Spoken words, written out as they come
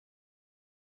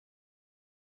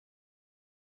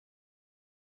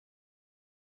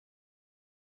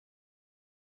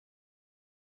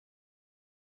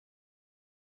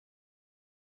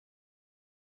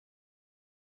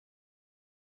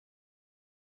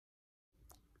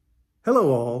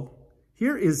Hello all,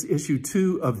 here is issue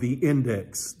 2 of the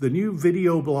Index, the new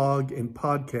video blog and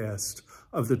podcast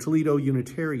of the Toledo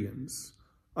Unitarians.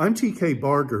 I'm T.K.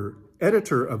 Barger,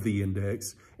 editor of the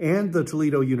Index and the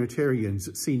Toledo Unitarians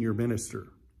senior minister.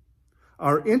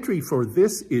 Our entry for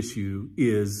this issue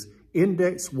is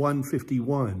Index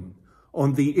 151,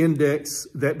 on the index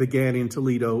that began in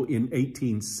Toledo in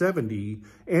 1870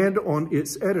 and on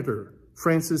its editor,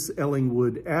 Francis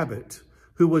Ellingwood Abbot,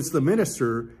 who was the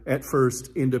minister at First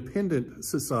Independent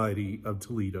Society of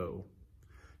Toledo.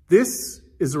 This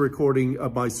is a recording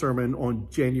of my sermon on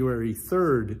January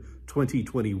 3rd,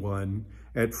 2021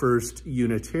 at First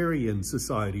Unitarian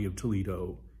Society of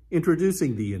Toledo,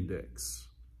 introducing the index.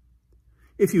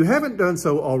 If you haven't done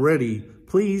so already,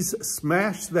 please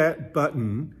smash that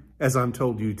button, as I'm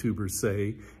told YouTubers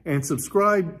say, and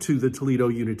subscribe to the Toledo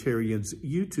Unitarians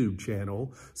YouTube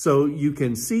channel so you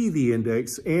can see the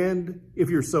index and, if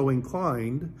you're so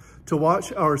inclined, to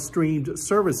watch our streamed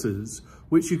services,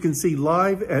 which you can see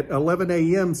live at 11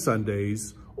 a.m.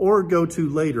 Sundays or go to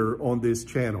later on this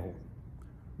channel.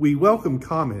 We welcome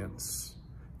comments.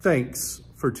 Thanks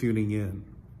for tuning in.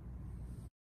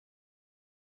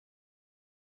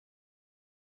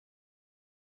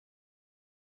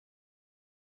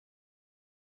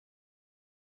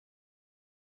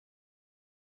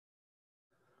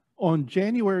 On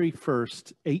January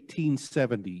 1st,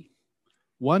 1870,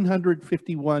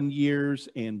 151 years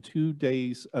and 2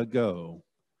 days ago,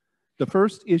 the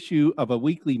first issue of a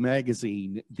weekly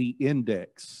magazine, The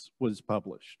Index, was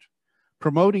published,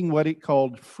 promoting what it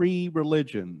called free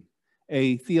religion,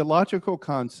 a theological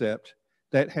concept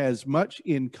that has much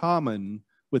in common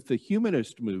with the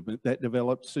humanist movement that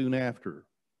developed soon after.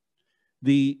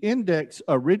 The Index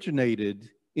originated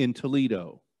in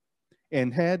Toledo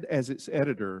and had as its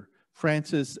editor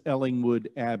Francis Ellingwood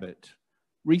Abbot,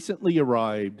 recently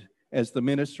arrived as the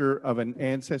minister of an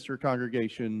ancestor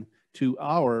congregation to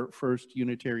our First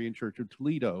Unitarian Church of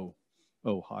Toledo,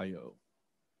 Ohio.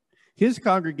 His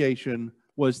congregation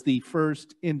was the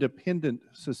First Independent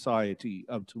Society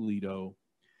of Toledo,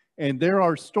 and there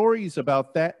are stories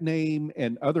about that name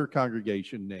and other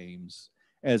congregation names,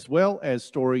 as well as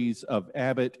stories of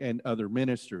Abbot and other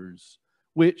ministers,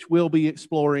 which we'll be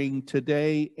exploring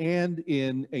today and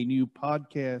in a new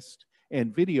podcast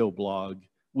and video blog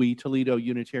we Toledo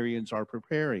Unitarians are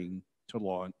preparing to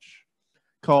launch,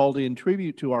 called in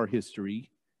tribute to our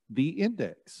history, The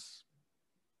Index.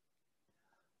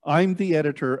 I'm the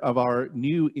editor of our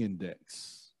new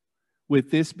Index,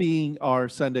 with this being our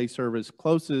Sunday service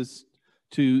closest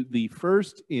to the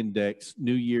first Index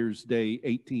New Year's Day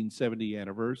 1870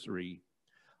 anniversary.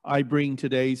 I bring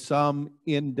today some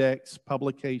index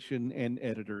publication and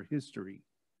editor history,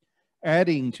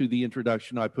 adding to the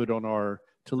introduction I put on our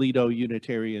Toledo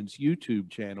Unitarians YouTube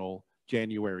channel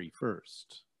January 1st.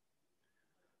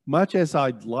 Much as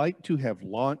I'd like to have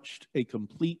launched a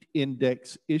complete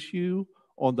index issue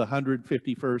on the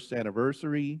 151st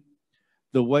anniversary,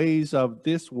 the ways of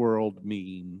this world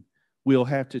mean we'll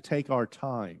have to take our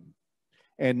time,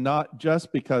 and not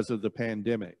just because of the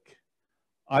pandemic.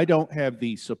 I don't have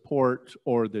the support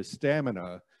or the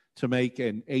stamina to make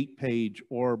an 8-page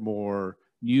or more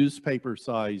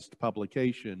newspaper-sized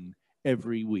publication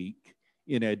every week,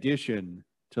 in addition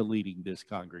to leading this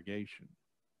congregation.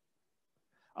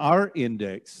 Our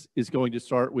index is going to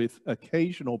start with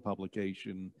occasional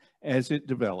publication as it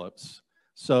develops,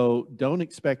 so don't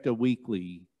expect a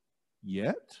weekly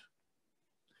yet,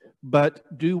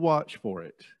 but do watch for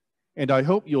it. And I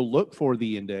hope you'll look for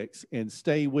the index and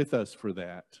stay with us for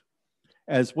that,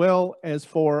 as well as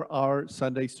for our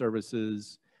Sunday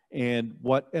services and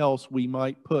what else we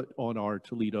might put on our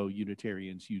Toledo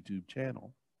Unitarians YouTube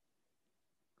channel.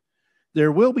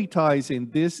 There will be ties in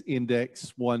this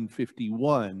Index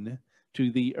 151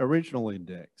 to the original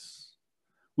index.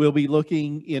 We'll be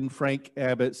looking in Frank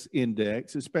Abbott's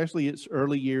index, especially its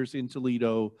early years in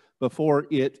Toledo before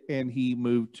it and he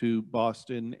moved to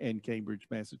Boston and Cambridge,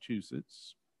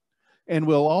 Massachusetts. And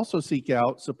we'll also seek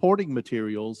out supporting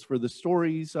materials for the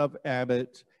stories of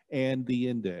Abbott and the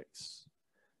index.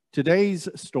 Today's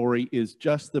story is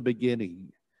just the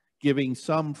beginning, giving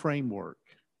some framework.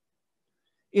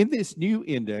 In this new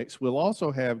index, we'll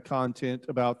also have content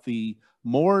about the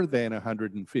more than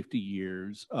 150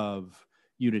 years of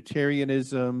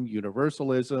Unitarianism,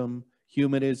 Universalism,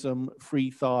 humanism,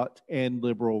 free thought, and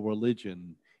liberal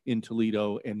religion in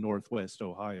Toledo and Northwest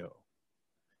Ohio.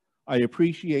 I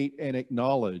appreciate and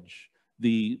acknowledge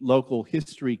the local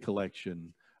history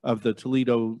collection of the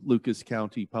Toledo Lucas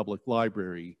County Public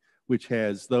Library, which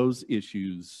has those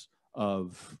issues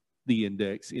of the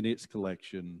index in its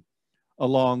collection,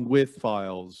 along with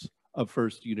files of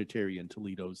First Unitarian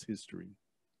Toledo's history.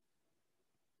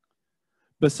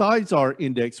 Besides our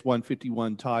Index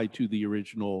 151 tied to the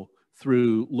original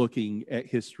through looking at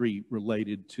history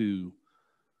related to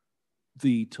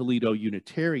the Toledo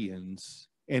Unitarians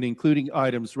and including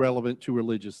items relevant to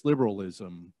religious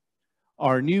liberalism,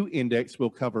 our new index will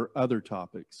cover other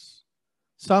topics,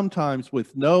 sometimes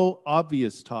with no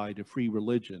obvious tie to free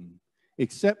religion,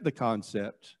 except the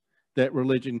concept that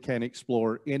religion can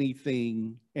explore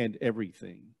anything and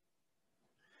everything.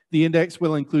 The index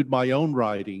will include my own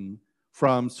writing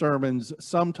from sermons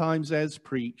sometimes as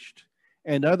preached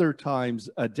and other times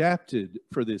adapted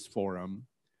for this forum,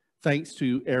 thanks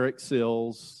to Eric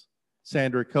Sills,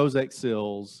 Sandra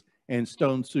Kozak-Sills, and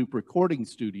Stone Soup Recording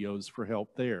Studios for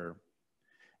help there.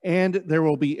 And there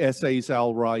will be essays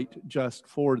I'll write just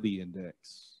for the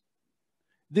index.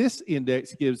 This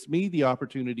index gives me the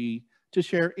opportunity to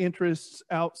share interests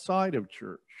outside of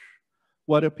church,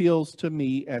 what appeals to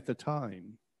me at the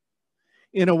time.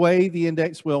 In a way, the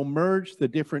index will merge the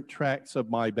different tracks of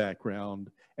my background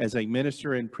as a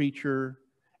minister and preacher,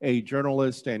 a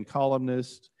journalist and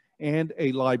columnist, and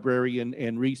a librarian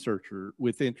and researcher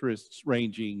with interests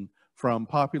ranging from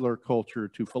popular culture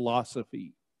to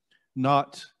philosophy.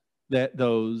 Not that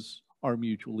those are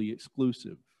mutually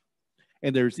exclusive.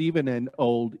 And there's even an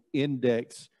old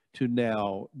index to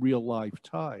now real-life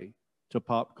tie to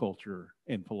pop culture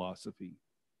and philosophy.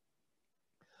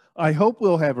 I hope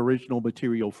we'll have original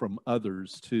material from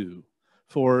others too,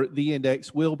 for the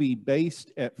index will be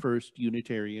based at First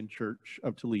Unitarian Church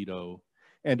of Toledo,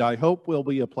 and I hope will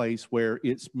be a place where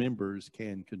its members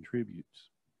can contribute.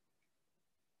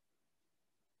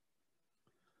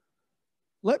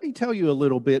 Let me tell you a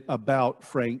little bit about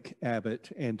Frank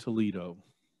Abbot and Toledo.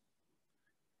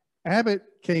 Abbot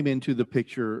came into the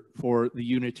picture for the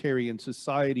Unitarian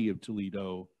Society of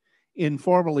Toledo,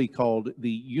 informally called the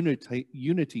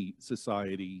Unity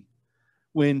Society,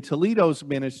 when Toledo's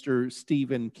minister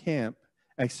Stephen Camp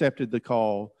accepted the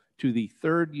call to the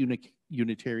Third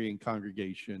Unitarian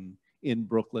Congregation in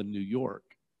Brooklyn, New York.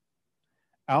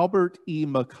 Albert E.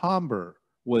 Macomber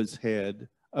was head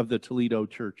of the Toledo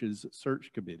Church's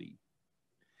search committee.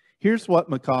 Here's what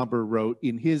Macomber wrote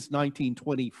in his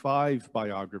 1925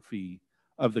 biography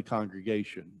of the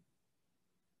congregation.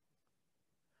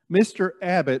 Mr.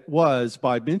 Abbot was,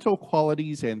 by mental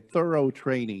qualities and thorough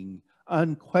training,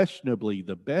 unquestionably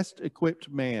the best equipped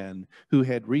man who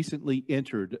had recently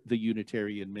entered the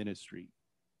Unitarian ministry.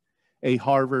 A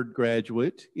Harvard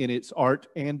graduate in its art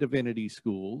and divinity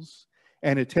schools,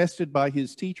 and attested by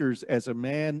his teachers as a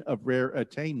man of rare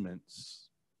attainments.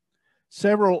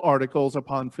 Several articles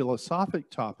upon philosophic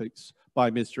topics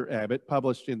by Mr. Abbot,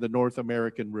 published in the North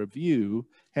American Review,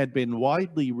 had been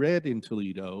widely read in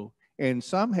Toledo, and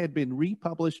some had been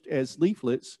republished as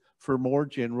leaflets for more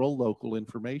general local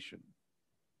information.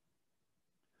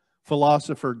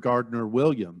 Philosopher Gardner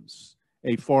Williams,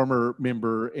 a former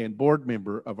member and board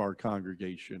member of our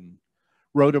congregation,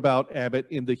 wrote about Abbot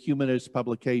in the humanist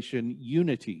publication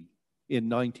Unity in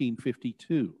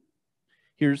 1952.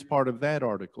 Here's part of that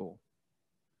article.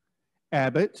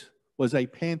 Abbot was a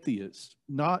pantheist,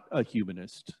 not a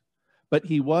humanist, but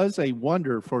he was a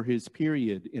wonder for his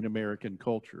period in American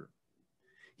culture.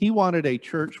 He wanted a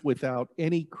church without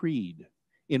any creed,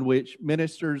 in which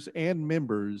ministers and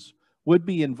members would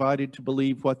be invited to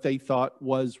believe what they thought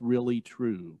was really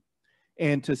true,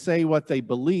 and to say what they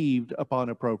believed upon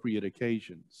appropriate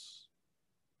occasions.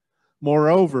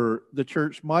 Moreover, the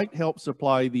church might help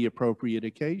supply the appropriate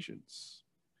occasions.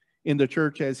 In the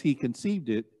church as he conceived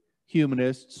it,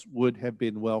 humanists would have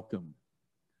been welcome.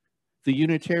 The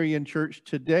Unitarian Church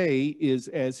today is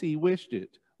as he wished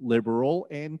it, liberal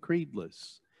and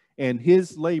creedless, and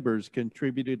his labors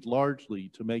contributed largely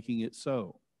to making it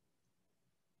so.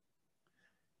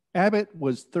 Abbot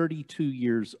was 32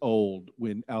 years old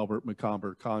when Albert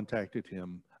Macomber contacted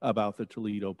him about the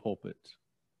Toledo pulpit.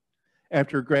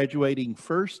 After graduating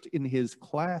first in his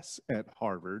class at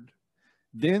Harvard,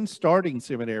 then starting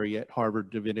seminary at Harvard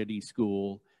Divinity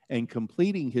School, and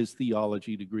completing his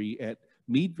theology degree at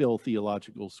Meadville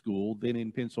Theological School, then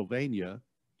in Pennsylvania,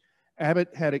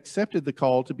 Abbot had accepted the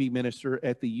call to be minister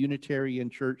at the Unitarian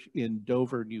Church in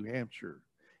Dover, New Hampshire,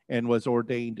 and was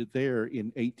ordained there in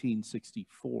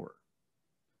 1864.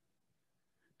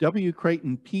 W.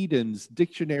 Creighton Pedersen's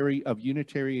Dictionary of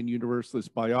Unitarian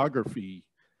Universalist Biography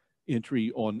entry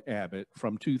on Abbot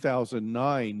from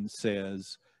 2009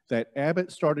 says that Abbot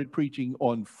started preaching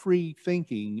on free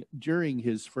thinking during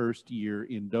his first year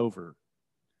in Dover.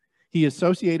 He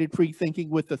associated free thinking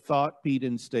with the thought,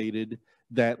 Peden stated,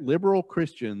 that liberal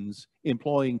Christians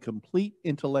employing complete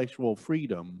intellectual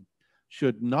freedom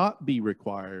should not be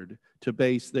required to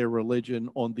base their religion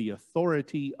on the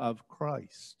authority of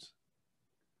Christ.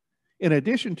 In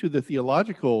addition to the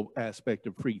theological aspect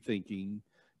of free thinking,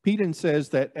 Peden says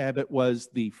that Abbot was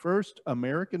the first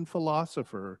American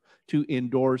philosopher to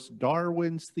endorse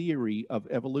Darwin's theory of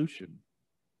evolution.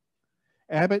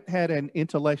 Abbot had an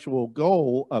intellectual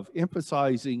goal of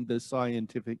emphasizing the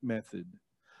scientific method,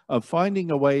 of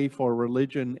finding a way for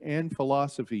religion and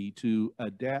philosophy to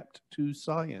adapt to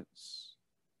science.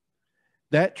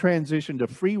 That transition to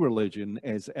free religion,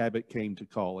 as Abbot came to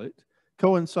call it,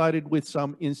 coincided with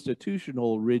some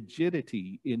institutional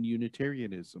rigidity in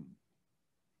Unitarianism.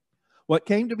 What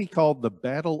came to be called the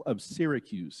Battle of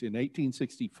Syracuse in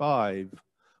 1865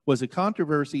 was a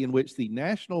controversy in which the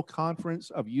National Conference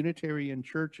of Unitarian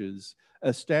Churches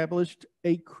established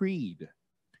a creed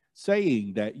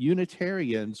saying that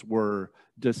Unitarians were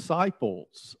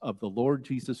disciples of the Lord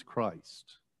Jesus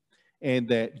Christ and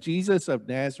that Jesus of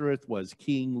Nazareth was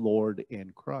King, Lord,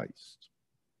 and Christ.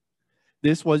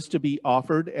 This was to be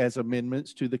offered as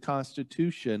amendments to the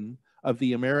Constitution of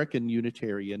the American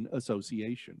Unitarian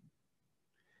Association.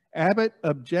 Abbot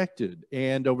objected,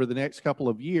 and over the next couple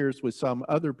of years, with some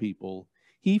other people,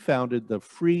 he founded the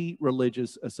Free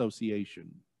Religious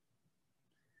Association.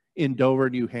 In Dover,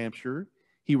 New Hampshire,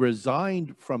 he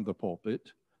resigned from the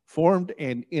pulpit, formed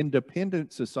an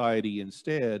independent society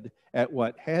instead at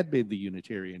what had been the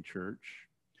Unitarian Church,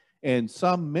 and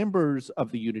some members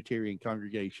of the Unitarian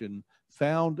congregation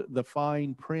found the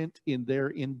fine print in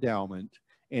their endowment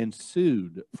and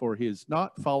sued for his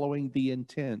not following the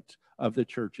intent of the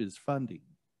church's funding.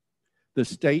 The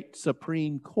state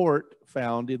Supreme Court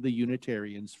found in the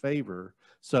Unitarians' favor,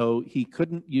 so he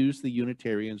couldn't use the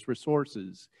Unitarians'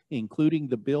 resources, including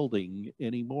the building,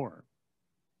 anymore.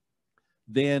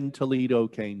 Then Toledo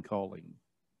came calling.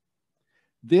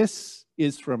 This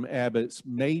is from Abbott's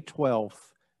May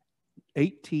 12th,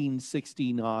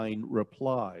 1869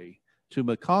 reply to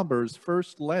Macomber's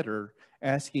first letter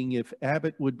asking if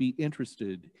Abbot would be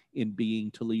interested in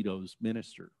being Toledo's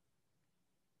minister.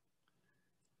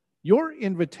 Your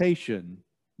invitation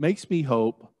makes me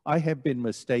hope I have been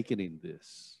mistaken in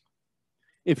this.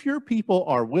 If your people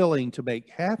are willing to make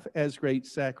half as great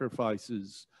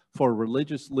sacrifices for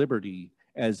religious liberty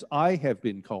as I have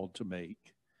been called to make,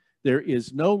 there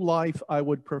is no life I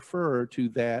would prefer to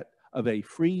that of a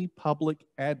free public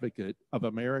advocate of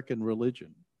American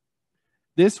religion.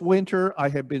 This winter, I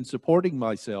have been supporting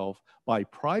myself by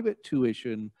private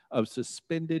tuition of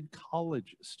suspended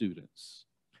college students.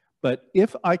 But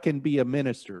if I can be a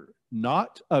minister,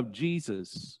 not of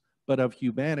Jesus, but of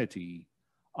humanity,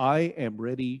 I am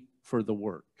ready for the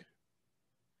work.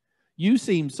 You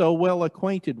seem so well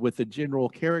acquainted with the general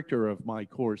character of my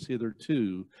course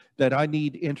hitherto that I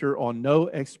need enter on no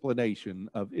explanation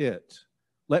of it.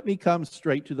 Let me come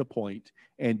straight to the point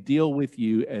and deal with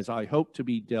you as I hope to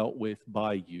be dealt with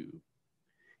by you.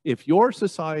 If your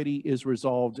society is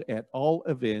resolved at all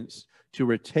events to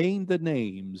retain the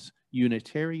names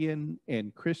Unitarian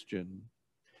and Christian,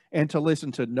 and to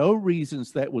listen to no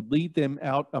reasons that would lead them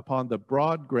out upon the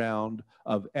broad ground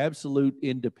of absolute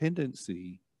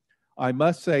independency, I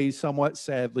must say somewhat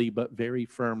sadly but very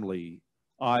firmly,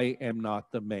 I am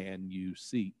not the man you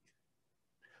seek.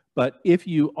 But if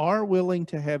you are willing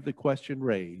to have the question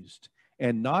raised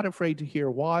and not afraid to hear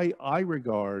why I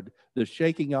regard the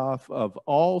shaking off of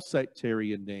all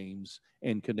sectarian names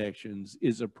and connections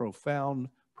is a profound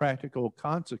practical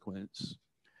consequence,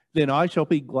 then I shall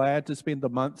be glad to spend the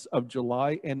months of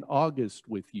July and August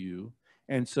with you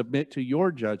and submit to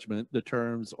your judgment the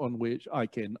terms on which I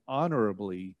can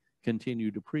honorably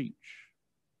continue to preach.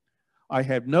 I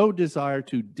have no desire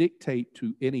to dictate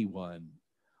to anyone.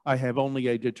 I have only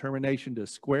a determination to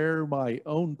square my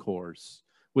own course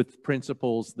with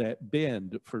principles that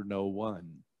bend for no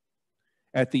one.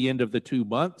 At the end of the 2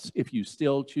 months, if you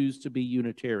still choose to be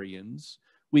Unitarians,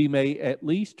 we may at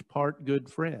least part good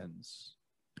friends.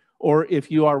 Or if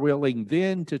you are willing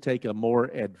then to take a more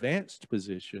advanced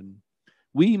position,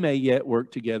 we may yet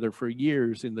work together for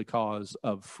years in the cause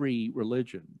of free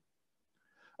religion.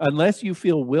 Unless you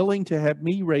feel willing to have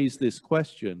me raise this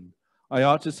question, I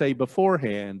ought to say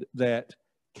beforehand that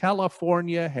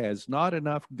California has not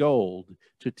enough gold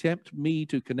to tempt me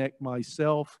to connect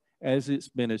myself as its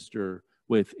minister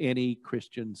with any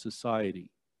Christian society.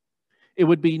 It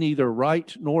would be neither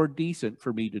right nor decent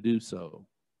for me to do so.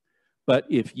 But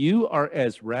if you are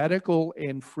as radical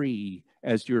and free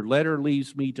as your letter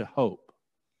leaves me to hope,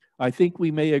 I think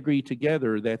we may agree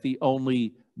together that the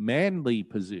only manly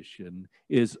position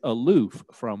is aloof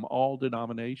from all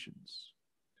denominations.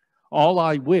 All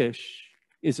I wish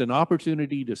is an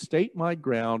opportunity to state my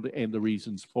ground and the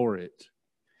reasons for it.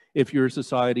 If your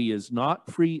society is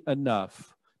not free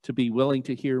enough to be willing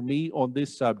to hear me on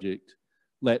this subject,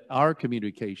 let our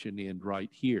communication end right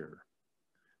here.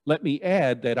 Let me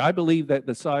add that I believe that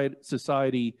the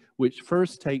society which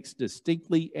first takes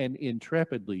distinctly and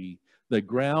intrepidly the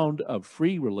ground of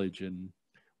free religion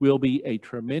will be a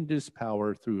tremendous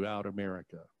power throughout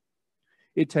America.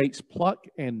 It takes pluck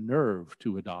and nerve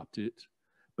to adopt it,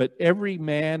 but every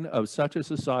man of such a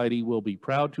society will be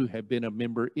proud to have been a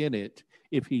member in it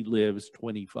if he lives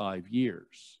 25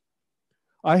 years.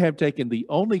 I have taken the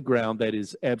only ground that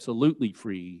is absolutely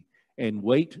free and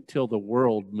wait till the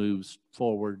world moves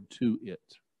forward to it.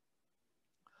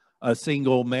 A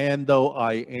single man though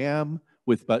I am,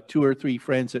 with but 2 or 3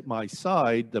 friends at my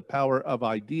side, the power of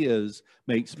ideas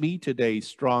makes me today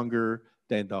stronger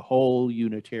than the whole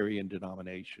Unitarian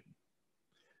denomination.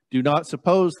 Do not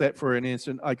suppose that for an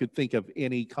instant I could think of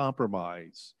any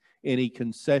compromise, any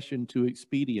concession to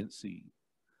expediency.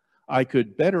 I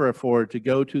could better afford to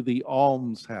go to the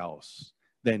almshouse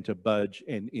than to budge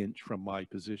an inch from my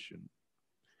position.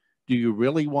 Do you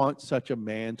really want such a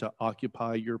man to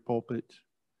occupy your pulpit?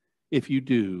 If you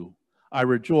do, I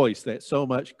rejoice that so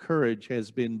much courage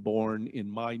has been born in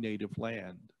my native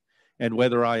land, and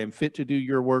whether I am fit to do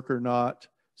your work or not,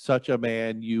 such a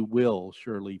man you will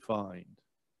surely find.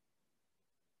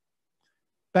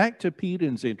 Back to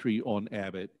Peden's entry on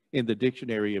Abbot in the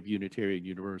Dictionary of Unitarian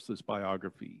Universalist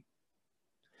Biography.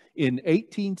 In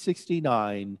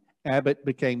 1869, Abbot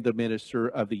became the minister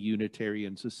of the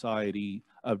Unitarian Society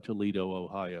of Toledo,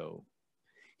 Ohio.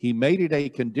 He made it a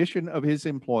condition of his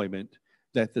employment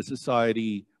that the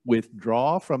society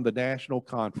withdraw from the national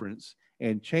conference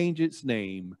and change its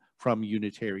name from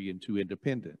Unitarian to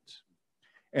Independent.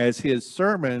 As his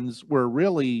sermons were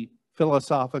really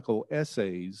philosophical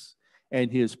essays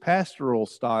and his pastoral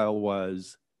style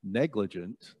was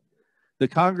negligent, the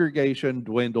congregation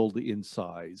dwindled in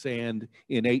size and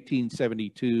in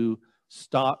 1872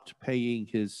 stopped paying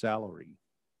his salary.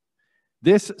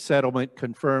 This settlement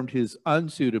confirmed his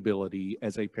unsuitability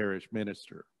as a parish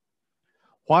minister.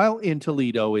 While in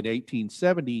Toledo in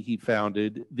 1870, he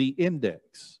founded The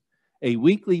Index, a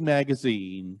weekly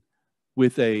magazine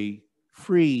with a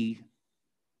free,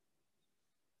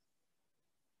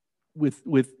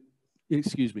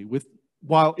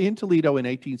 while in Toledo in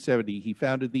 1870, he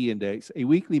founded The Index, a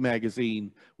weekly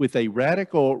magazine with a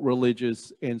radical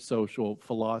religious and social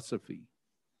philosophy.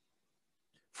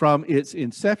 From its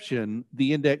inception,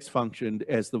 The Index functioned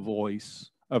as the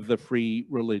voice of the Free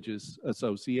Religious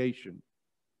Association.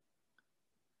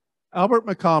 Albert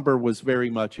Macomber was very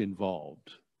much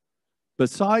involved.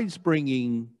 Besides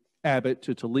bringing Abbot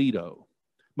to Toledo,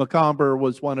 Macomber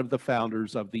was one of the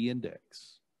founders of The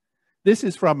Index. This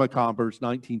is from Macomber's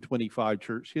 1925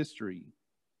 church history.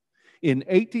 In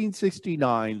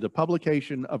 1869, the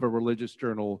publication of a religious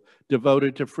journal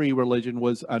devoted to free religion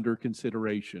was under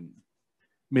consideration.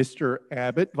 Mr.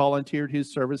 Abbot volunteered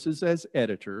his services as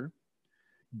editor.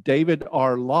 David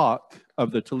R. Locke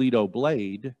of the Toledo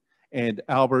Blade and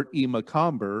Albert E.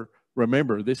 Macomber,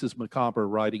 remember this is Macomber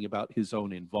writing about his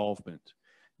own involvement,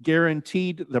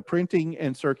 guaranteed the printing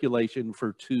and circulation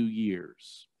for 2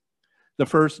 years. The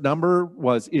first number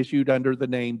was issued under the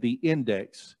name The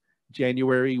Index,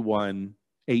 January 1,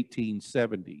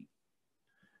 1870.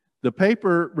 The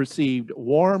paper received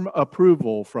warm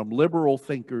approval from liberal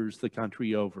thinkers the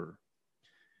country over.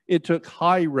 It took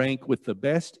high rank with the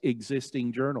best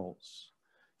existing journals.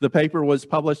 The paper was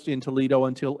published in Toledo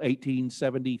until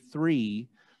 1873,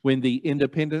 when the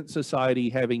Independent Society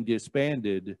having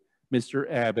disbanded,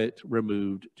 Mr. Abbot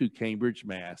removed to Cambridge,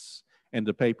 Mass., and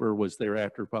the paper was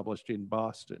thereafter published in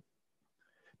Boston.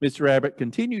 Mr. Abbot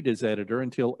continued as editor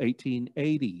until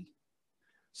 1880.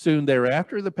 Soon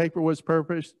thereafter, the paper was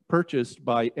purchased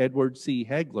by Edward C.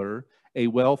 Hegler, a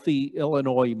wealthy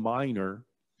Illinois miner,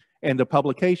 and the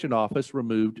publication office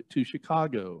removed to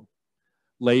Chicago.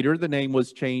 Later, the name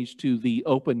was changed to The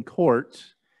Open Court,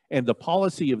 and the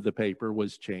policy of the paper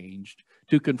was changed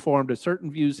to conform to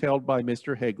certain views held by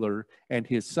Mr. Hegler and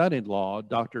his son-in-law,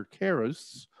 Dr.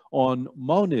 Karras, on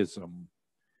monism.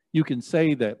 You can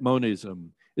say that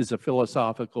monism is a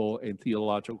philosophical and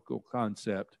theological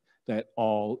concept that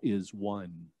all is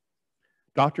one.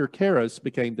 Dr. Karras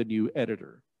became the new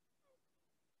editor.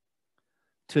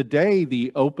 Today,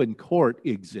 The Open Court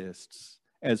exists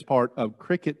as part of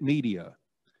Cricket Media,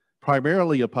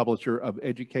 primarily a publisher of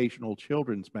educational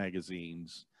children's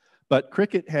magazines, but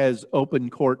Cricket has Open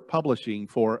Court publishing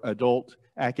for adult,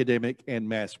 academic, and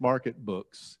mass market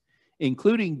books,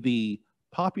 including the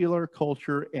Popular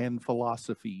Culture and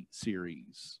Philosophy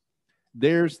series.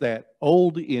 There's that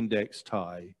old index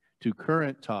tie to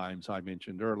current times I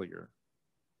mentioned earlier.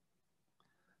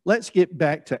 Let's get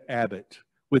back to Abbot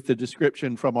with the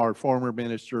description from our former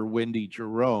minister, Wendy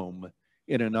Jerome,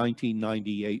 in a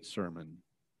 1998 sermon.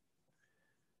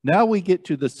 Now we get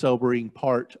to the sobering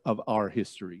part of our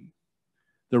history.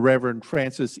 The Reverend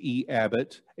Francis E.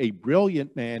 Abbot, a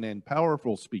brilliant man and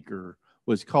powerful speaker,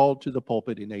 was called to the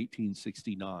pulpit in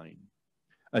 1869.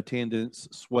 Attendance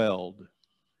swelled.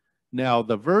 Now,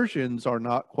 the versions are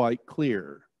not quite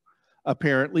clear.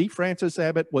 Apparently, Francis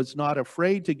Abbot was not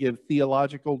afraid to give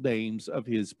theological names of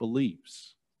his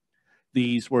beliefs.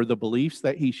 These were the beliefs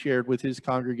that he shared with his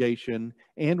congregation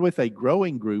and with a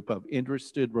growing group of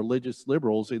interested religious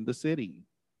liberals in the city.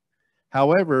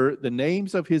 However, the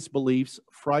names of his beliefs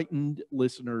frightened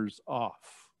listeners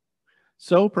off.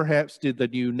 So perhaps did the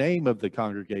new name of the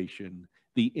congregation,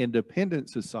 the Independent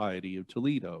Society of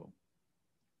Toledo.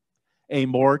 A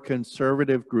more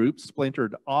conservative group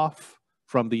splintered off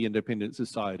from the Independent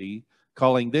Society,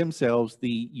 calling themselves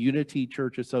the Unity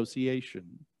Church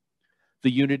Association.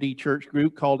 The Unity Church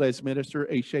group called as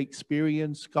minister a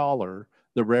Shakespearean scholar,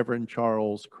 the Reverend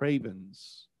Charles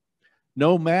Cravens.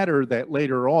 No matter that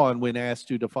later on, when asked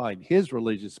to define his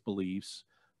religious beliefs,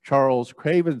 Charles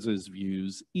Cravens's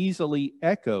views easily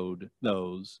echoed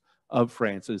those of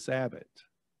Francis Abbot.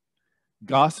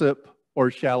 Gossip or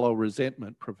shallow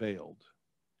resentment prevailed.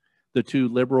 The two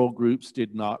liberal groups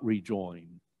did not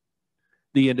rejoin.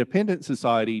 The Independent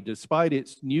Society, despite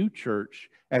its new church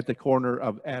at the corner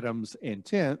of Adams and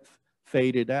 10th,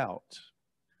 faded out.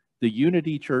 The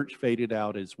Unity Church faded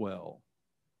out as well.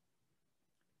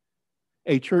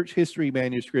 A church history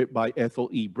manuscript by Ethel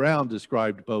E. Brown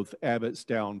described both Abbott's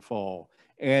downfall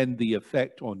and the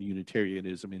effect on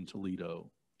Unitarianism in Toledo.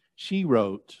 She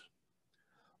wrote,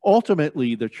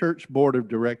 "Ultimately, the church board of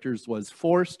directors was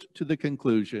forced to the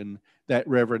conclusion that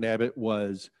Reverend Abbot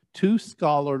was too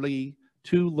scholarly,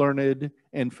 too learned,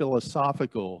 and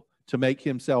philosophical to make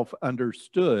himself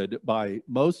understood by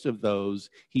most of those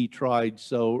he tried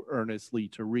so earnestly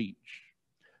to reach,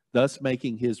 thus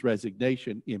making his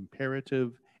resignation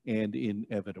imperative and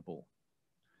inevitable.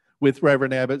 With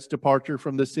Reverend Abbott's departure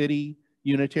from the city,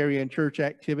 Unitarian church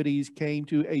activities came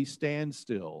to a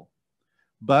standstill.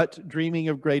 But dreaming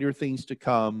of greater things to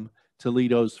come,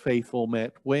 Toledo's faithful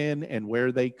met when and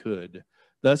where they could,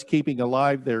 thus keeping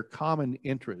alive their common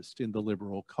interest in the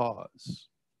liberal cause.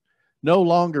 No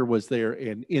longer was there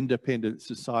an independent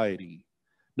society.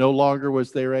 No longer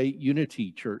was there a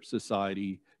unity church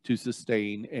society to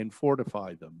sustain and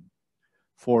fortify them.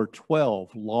 For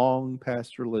 12 long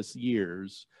pastorless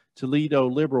years, Toledo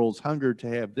liberals hungered to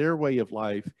have their way of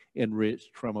life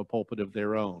enriched from a pulpit of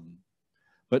their own.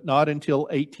 But not until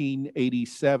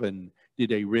 1887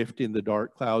 did a rift in the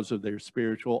dark clouds of their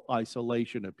spiritual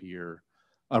isolation appear,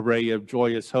 a ray of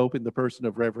joyous hope in the person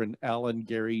of Reverend Allen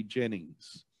Gary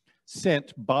Jennings,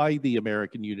 sent by the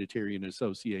American Unitarian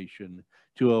Association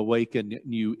to awaken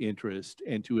new interest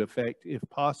and to effect, if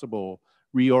possible,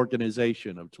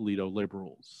 reorganization of Toledo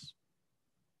liberals.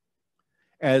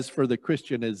 As for the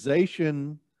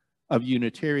Christianization of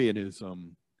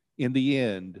Unitarianism, in the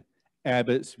end,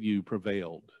 Abbott's view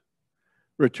prevailed.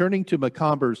 Returning to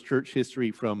Macomber's church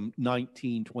history from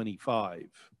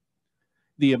 1925,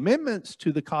 the amendments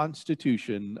to the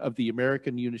Constitution of the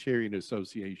American Unitarian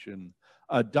Association,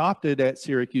 adopted at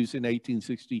Syracuse in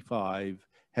 1865,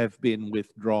 have been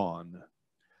withdrawn.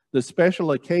 The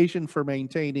special occasion for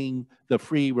maintaining the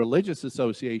Free Religious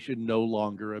Association no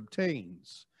longer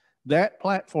obtains. That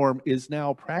platform is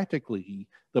now practically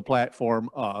the platform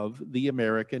of the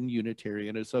American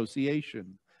Unitarian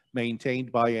Association,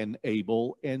 maintained by an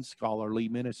able and scholarly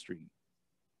ministry.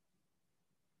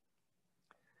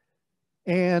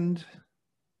 And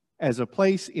as a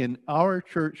place in our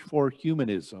church for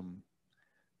humanism,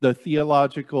 the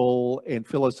theological and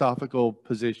philosophical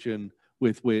position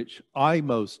with which I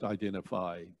most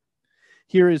identify,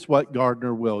 here is what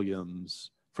Gardner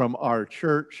Williams, from our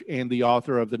church and the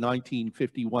author of the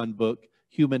 1951 book,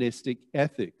 Humanistic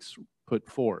Ethics, put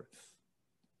forth.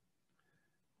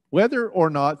 Whether or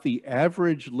not the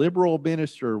average liberal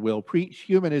minister will preach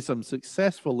humanism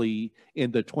successfully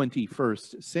in the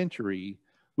 21st century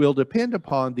will depend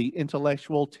upon the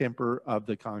intellectual temper of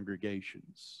the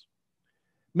congregations.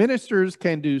 Ministers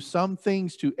can do some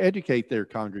things to educate their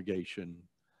congregation,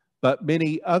 but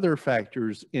many other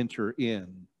factors enter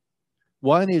in.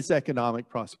 One is economic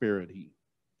prosperity.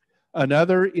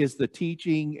 Another is the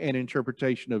teaching and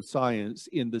interpretation of science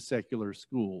in the secular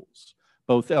schools,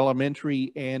 both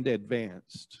elementary and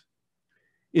advanced.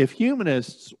 If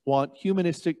humanists want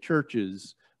humanistic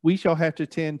churches, we shall have to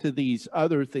tend to these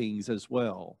other things as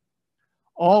well.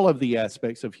 All of the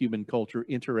aspects of human culture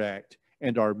interact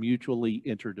and are mutually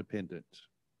interdependent.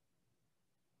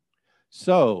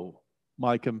 So,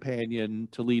 my companion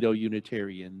Toledo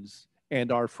Unitarians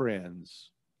and our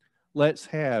friends, let's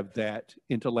have that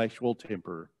intellectual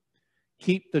temper,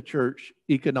 keep the church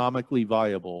economically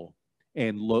viable,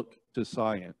 and look to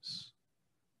science.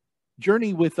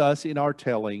 Journey with us in our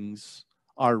tellings,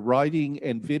 our writing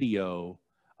and video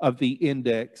of the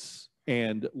Index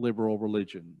and Liberal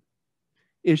Religion.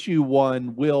 Issue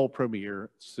 1 will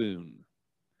premiere soon.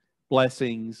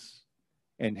 Blessings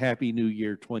and Happy New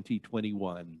Year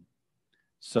 2021.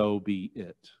 So be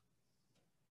it.